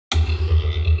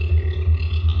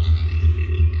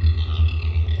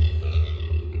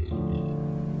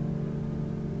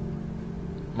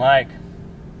Mike.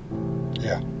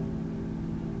 Yeah.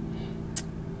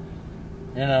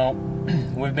 You know,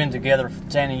 we've been together for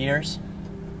 10 years.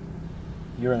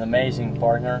 You're an amazing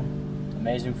partner,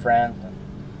 amazing friend,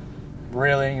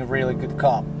 really, really good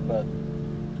cop, but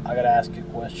I gotta ask you a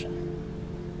question.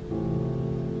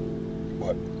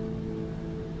 What?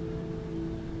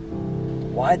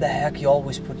 Why the heck you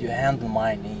always put your hand on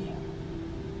my knee?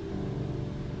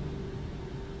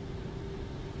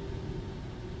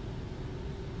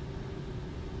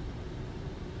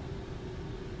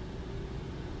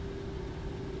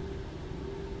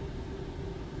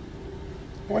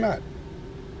 Why not?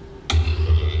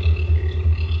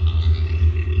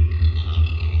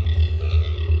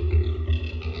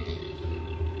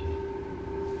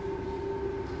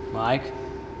 Mike?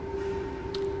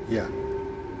 Yeah.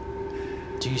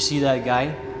 Do you see that guy?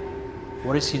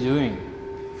 What is he doing?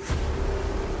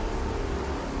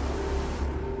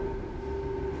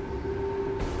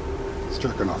 It's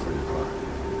jerking off in your car.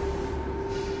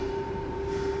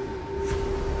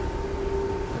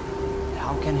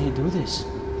 How can he do this?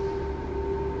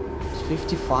 It's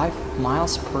 55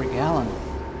 miles per gallon.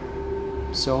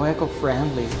 So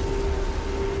eco-friendly.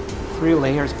 3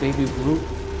 layers baby blue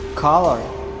color.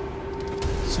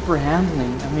 Super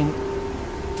handling. I mean,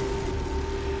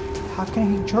 how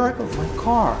can he jerk off my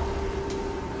car?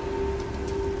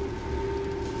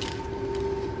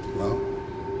 Well,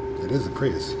 it is a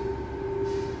Prius.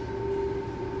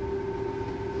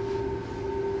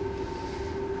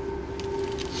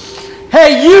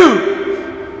 Hey, you!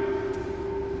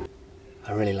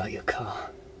 I really like your car.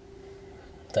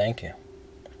 Thank you.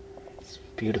 It's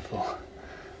beautiful.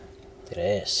 It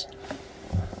is.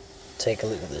 Take a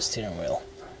look at the steering wheel.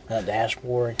 That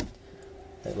dashboard.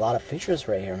 There's a lot of features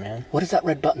right here, man. What does that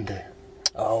red button do?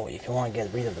 Oh, if you want to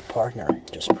get rid of the partner,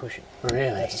 just push it. Really?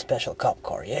 That's a special cop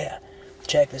car, yeah.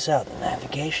 Check this out, the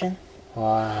navigation.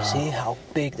 Wow. You see how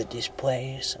big the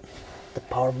display is? The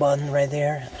power button right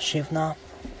there, the shift knob.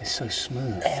 It's so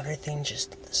smooth. Everything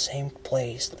just in the same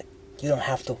place. Like, you don't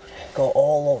have to go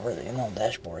all over the,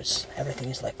 dashboards. Everything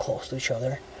is like close to each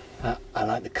other. I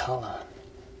like the colour.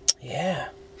 Yeah.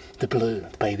 The blue,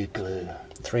 the baby blue.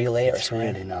 3 layers, It's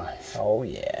man. really nice. Oh,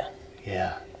 yeah.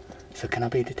 Yeah. So can I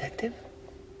be a detective?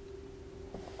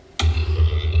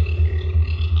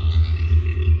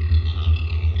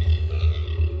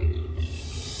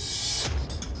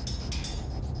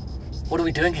 What are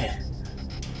we doing here?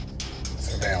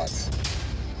 Surveillance.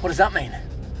 What does that mean?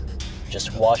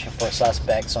 Just watching for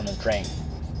suspects on the train.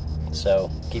 So,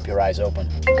 keep your eyes open.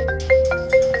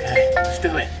 Okay, let's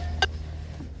do it.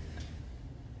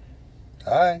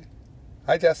 Hi.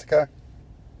 Hi, Jessica.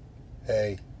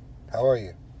 Hey, how are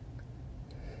you?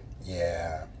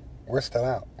 Yeah, we're still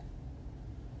out.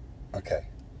 Okay,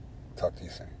 talk to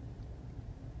you soon.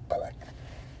 Bye-bye.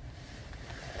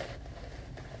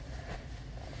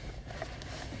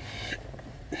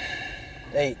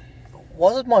 Hey,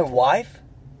 was it my wife?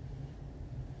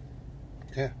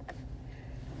 Yeah.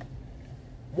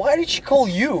 Why did she call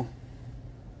you?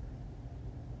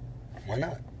 Why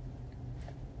not?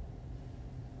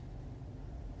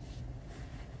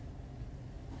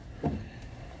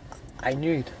 I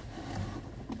knew it.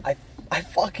 I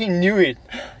fucking knew it.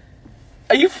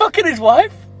 Are you fucking his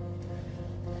wife?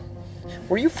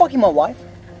 Were you fucking my wife?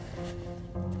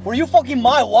 Were you fucking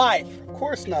my wife? Of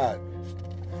course not.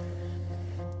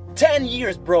 10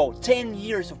 years, bro. 10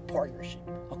 years of partnership.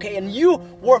 Okay, and you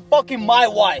were fucking my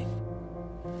wife.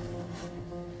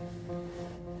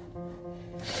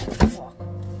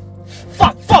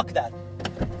 Fuck that.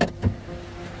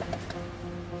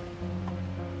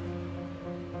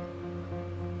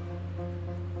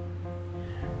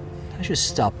 I should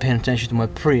stop paying attention to my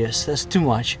Prius. That's too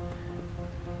much.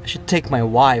 I should take my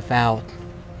wife out.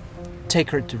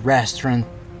 Take her to the restaurant.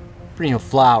 Bring her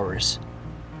flowers.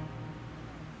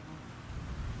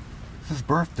 It's his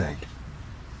birthday.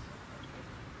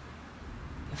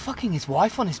 You're fucking his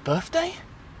wife on his birthday?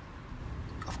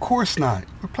 Of course not.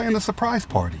 We're playing a surprise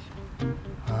party.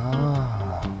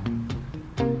 Oh.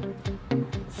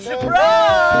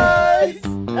 Surprise!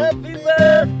 Happy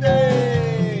birthday!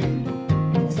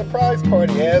 Surprise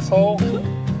party, asshole.